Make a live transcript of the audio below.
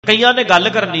ਕਈਆਂ ਨੇ ਗੱਲ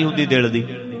ਕਰਨੀ ਹੁੰਦੀ ਦਿਲ ਦੀ।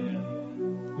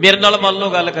 ਮੇਰੇ ਨਾਲ ਮੰਨ ਲਓ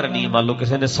ਗੱਲ ਕਰਨੀ ਹੈ, ਮੰਨ ਲਓ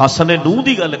ਕਿਸੇ ਨੇ ਸੱਸ ਨੇ ਨੂੰਹ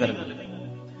ਦੀ ਗੱਲ ਕਰਨੀ,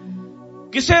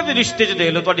 ਕਿਸੇ ਵੀ ਰਿਸ਼ਤੇ 'ਚ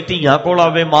ਦੇਖ ਲਓ, ਤੁਹਾਡੀ ਧੀਆਂ ਕੋਲ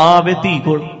ਆਵੇ, ਮਾਂ ਆਵੇ ਧੀ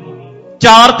ਕੋਲ,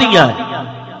 ਚਾਰ ਧੀਆਂ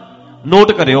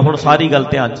ਨੋਟ ਕਰਿਓ ਹੁਣ, ਸਾਰੀ ਗੱਲ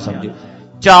ਧਿਆਨ 'ਚ ਸਮਝਿਓ।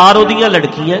 ਚਾਰ ਉਹਦੀਆਂ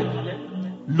ਲੜਕੀਆਂ,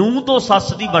 ਨੂੰਹ ਤੋਂ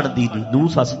ਸੱਸ ਦੀ ਬਣਦੀ ਨਹੀਂ, ਨੂੰਹ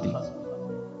ਸੱਸ ਦੀ।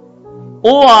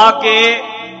 ਉਹ ਆ ਕੇ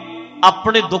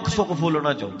ਆਪਣੇ ਦੁੱਖ ਸੁੱਖ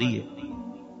ਫੋਲਣਾ ਚਾਹੁੰਦੀ ਹੈ,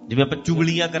 ਜਿਵੇਂ ਆਪਾਂ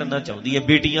ਚੁਗਲੀਆਂ ਕਰਨਾ ਚਾਹੁੰਦੀ ਹੈ।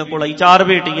 ਬੇਟੀਆਂ ਕੋਲ ਆਈ, ਚਾਰ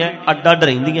ਬੇਟੀਆਂ ਅੱਡ ਅੱਡ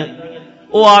ਰਹਿੰਦੀਆਂ,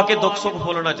 ਉਹ ਆ ਕੇ ਦੁੱਖ ਸੁੱਖ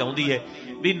ਫੋਲਣਾ ਚਾਹੁੰਦੀ ਹੈ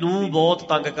ਵੀ ਨੂੰਹ ਬਹੁਤ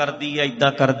ਤੰਗ ਕਰਦੀ ਹੈ,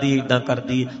 ਏਦਾਂ ਕਰਦੀ ਏਦਾਂ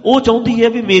ਕਰਦੀ ਹੈ। ਉਹ ਚਾਹੁੰਦੀ ਹੈ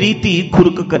ਵੀ ਮੇਰੀ ਧੀ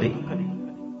ਖੁਰਕ ਕਰੇ,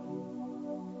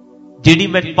 ਜਿਹੜੀ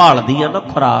ਮੈਂ ਭਾਲਦੀ ਆ ਨਾ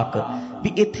ਖੁਰਾਕ,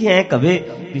 ਵੀ ਇੱਥੇ ਐ ਕਵੇ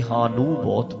ਵੀ ਹਾਂ ਨੂੰਹ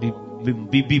ਬਹੁਤ ਵੀ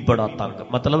ਬੀਬੀ ਬੜਾ ਤੰਗ,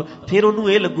 ਮਤਲਬ ਫਿਰ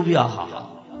ਉਹਨੂੰ ਇਹ ਲੱਗੂ ਵੀ ਆਹਾ।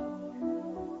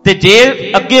 ਤੇ ਜੇ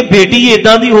ਅੱਗੇ ਬੇਟੀ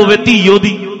ਏਦਾਂ ਦੀ ਹੋਵੇ, ਧੀ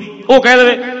ਉਹਦੀ, ਉਹ ਕਹਿ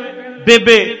ਦੇਵੇ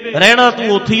ਬੇਬੇ ਰਹਿਣਾ ਤੂੰ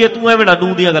ਉੱਥੇ ਹੀ ਹੈ, ਤੂੰ ਐਵੇਂ ਨਾ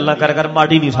ਨੂੰਹ ਦੀਆਂ ਗੱਲਾਂ ਕਰ,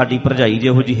 ਮਾੜੀ ਨਹੀਂ ਸਾਡੀ ਭਰਜਾਈ,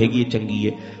 ਜਿਹੋ ਜਿਹੀ ਹੈਗੀ ਹੈ ਚੰਗੀ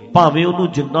ਹੈ। ਭਾਵੇਂ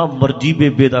ਉਹਨੂੰ ਜਿੰਨਾ ਮਰਜ਼ੀ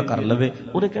ਬੇਬੇ ਦਾ ਕਰ ਲਵੇ,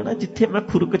 ਉਹਨੇ ਕਹਿਣਾ ਜਿੱਥੇ ਮੈਂ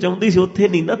ਖੁਰਕ ਚਾਹੁੰਦੀ ਸੀ ਉੱਥੇ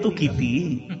ਨਹੀਂ ਨਾ ਤੂੰ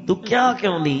ਕੀਤੀ, ਤੂੰ ਕਿਹਾ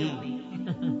ਕਿਉਂ ਨਹੀਂ,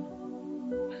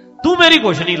 ਤੂੰ ਮੇਰੀ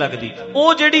ਕੁਛ ਨਹੀਂ ਲੱਗਦੀ।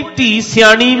 ਉਹ ਜਿਹੜੀ ਧੀ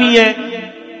ਸਿਆਣੀ ਵੀ ਹੈ,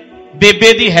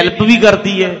 ਬੇਬੇ ਦੀ ਹੈਲਪ ਵੀ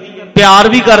ਕਰਦੀ ਹੈ, ਪਿਆਰ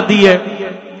ਵੀ ਕਰਦੀ ਹੈ,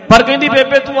 ਪਰ ਕਹਿੰਦੀ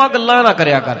ਬੇਬੇ ਤੂੰ ਆਹ ਗੱਲਾਂ ਨਾ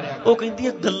ਕਰਿਆ ਕਰ। ਉਹ ਕਹਿੰਦੀ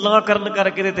ਹੈ ਗੱਲਾਂ ਕਰਨ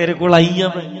ਕਰਕੇ ਤੇ ਤੇਰੇ ਕੋਲ ਆਈ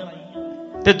ਆ ਮੈਂ।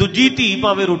 ਤੇ ਦੂਜੀ ਧੀ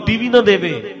ਭਾਵੇਂ ਰੋਟੀ ਵੀ ਨਾ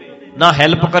ਦੇਵੇ, ਨਾ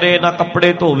ਹੈਲਪ ਕਰੇ, ਨਾ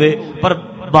ਕੱਪੜੇ ਧੋਵੇ, ਪਰ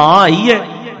ਮਾਂ ਆਈ ਹੈ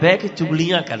ਬਹਿ ਕੇ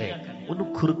ਚੁਗਲੀਆਂ ਕਰੇ, ਉਹਨੂੰ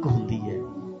ਖੁਰਕ ਹੁੰਦੀ ਹੈ।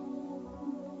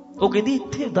 ਉਹ ਕਹਿੰਦੀ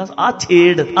ਇੱਥੇ ਦੱਸ ਆਹ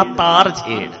ਛੇੜ, ਆਹ ਤਾਰ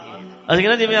ਛੇੜ। ਅਸੀਂ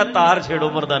ਕਹਿੰਦੇ ਜਿਵੇਂ ਆਹ ਤਾਰ ਛੇੜੋ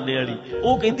ਮਰਦਾਨੇ ਵਾਲੀ,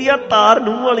 ਉਹ ਕਹਿੰਦੀ ਆ ਤਾਰ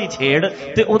ਨੂੰਹ ਵਾਲੀ ਛੇੜ,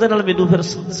 ਤੇ ਉਹਦੇ ਨਾਲ ਮੈਨੂੰ ਫਿਰ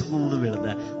ਸਕੂਨ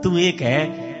ਮਿਲਦਾ। ਤੂੰ ਇਹ ਕਹਿ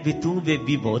ਵੀ ਤੂੰ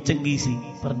ਬੇਬੀ ਬਹੁਤ ਚੰਗੀ ਸੀ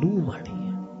ਪਰ ਨੂੰਹ ਮਾੜੀ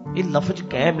ਹੈ, ਇਹ ਲਫ਼ਜ਼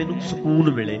ਕਹਿ, ਮੈਨੂੰ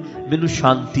ਸਕੂਨ ਮਿਲੇ, ਮੈਨੂੰ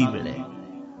ਸ਼ਾਂਤੀ ਮਿਲੇ,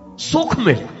 ਸੁੱਖ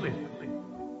ਮਿਲੇ।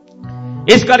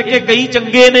 ਇਸ ਕਰਕੇ ਕਈ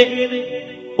ਚੰਗੇ ਨੇ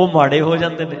ਉਹ ਮਾੜੇ ਹੋ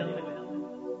ਜਾਂਦੇ ਨੇ,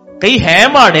 ਕਈ ਹੈ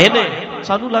ਮਾੜੇ ਨੇ,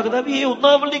 ਸਾਨੂੰ ਲੱਗਦਾ ਵੀ ਇਹ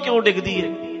ਉਹਨਾਂ ਵੱਲ ਹੀ ਕਿਉਂ ਡਿੱਗਦੀ ਹੈ,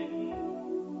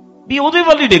 ਵੀ ਉਹਦੇ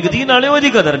ਵੱਲ ਹੀ ਡਿੱਗਦੀ, ਨਾਲੇ ਉਹ ਇਹਦੀ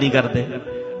ਕਦਰ ਨਹੀਂ ਕਰਦੇ।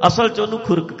 ਅਸਲ 'ਚ ਉਹਨੂੰ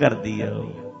ਖੁਰਕ ਕਰਦੀ ਹੈ,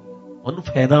 ਉਹਨੂੰ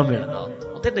ਫਾਇਦਾ ਮਿਲਦਾ,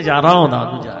 ਉਹਤੇ ਨਜ਼ਾਰਾ ਆਉਂਦਾ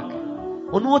ਉਹਨੂੰ ਜਾ ਕੇ,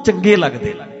 ਉਹਨੂੰ ਉਹ ਚੰਗੇ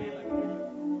ਲੱਗਦੇ।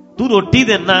 ਤੂੰ ਰੋਟੀ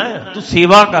ਦਿੰਦਾ, ਤੂੰ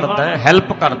ਸੇਵਾ ਕਰਦਾ,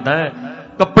 ਹੈਲਪ ਕਰਦਾ,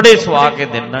 ਕੱਪੜੇ ਸਵਾ ਕੇ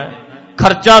ਦਿੰਦਾ,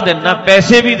 ਖਰਚਾ ਦਿੰਦਾ,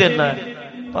 ਪੈਸੇ ਵੀ ਦਿੰਦਾ,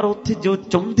 ਪਰ ਉੱਥੇ ਜੋ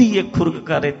ਚਾਹੁੰਦੀ ਹੈ ਖੁਰਕ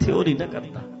ਕਰ, ਇੱਥੇ ਉਹ ਨਹੀਂ ਨਾ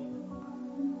ਕਰਦਾ।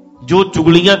 ਜੋ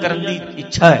ਚੁਗਲੀਆਂ ਕਰਨ ਦੀ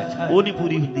ਇੱਛਾ ਹੈ ਉਹ ਨਹੀਂ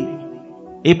ਪੂਰੀ ਹੁੰਦੀ,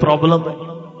 ਇਹ ਪ੍ਰੋਬਲਮ ਹੈ।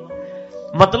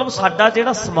 ਮਤਲਬ ਸਾਡਾ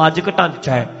ਜਿਹੜਾ ਸਮਾਜਿਕ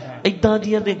ਢਾਂਚਾ ਹੈ ਏਦਾਂ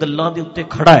ਦੀਆਂ ਦੇ ਗੱਲਾਂ ਦੇ ਉੱਤੇ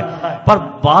ਖੜਾ ਹੈ, ਪਰ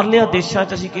ਬਾਹਰਲਿਆਂ ਦੇਸ਼ਾਂ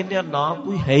 'ਚ ਅਸੀਂ ਕਹਿੰਦੇ ਆ ਨਾ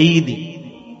ਕੋਈ ਹੈ ਹੀ ਨਹੀਂ।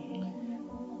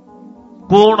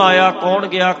 ਕੌਣ ਆਇਆ, ਕੌਣ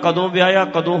ਗਿਆ, ਕਦੋਂ ਵਿਆਹਿਆ,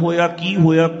 ਕਦੋਂ ਹੋਇਆ, ਕੀ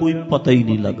ਹੋਇਆ, ਕੋਈ ਪਤਾ ਹੀ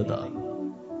ਨਹੀਂ ਲੱਗਦਾ।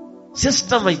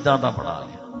 ਸਿਸਟਮ ਏਦਾਂ ਦਾ ਬਣਾ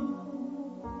ਲਿਆ,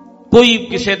 ਕੋਈ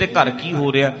ਕਿਸੇ ਦੇ ਘਰ ਕੀ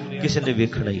ਹੋ ਰਿਹਾ ਕਿਸੇ ਨੇ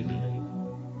ਵੇਖਣਾ ਹੀ ਨਹੀਂ,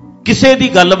 ਕਿਸੇ ਦੀ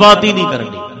ਗੱਲਬਾਤ ਹੀ ਨਹੀਂ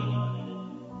ਕਰਨੀ,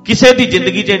 ਕਿਸੇ ਦੀ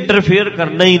ਜ਼ਿੰਦਗੀ 'ਚ ਇੰਟਰਫੇਅਰ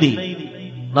ਕਰਨਾ ਹੀ ਨਹੀਂ,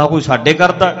 ਨਾ ਕੋਈ ਸਾਡੇ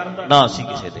ਕਰਦਾ ਨਾ ਅਸੀਂ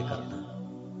ਕਿਸੇ ਦੇ ਕਰਦਾ।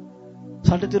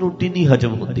 ਸਾਡੇ ਤੇ ਰੋਟੀ ਨਹੀਂ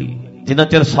ਹਜਮ ਹੁੰਦੀ ਜਿੰਨਾ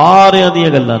ਚਿਰ ਸਾਰਿਆਂ ਦੀਆਂ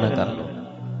ਗੱਲਾਂ ਨਾ ਕਰ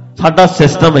ਲਓ। ਸਾਡਾ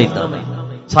ਸਿਸਟਮ ਏਦਾਂ ਦਾ,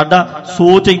 ਸਾਡਾ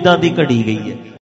ਸੋਚ ਏਦਾਂ ਦੀ ਘੜੀ ਗਈ ਹੈ।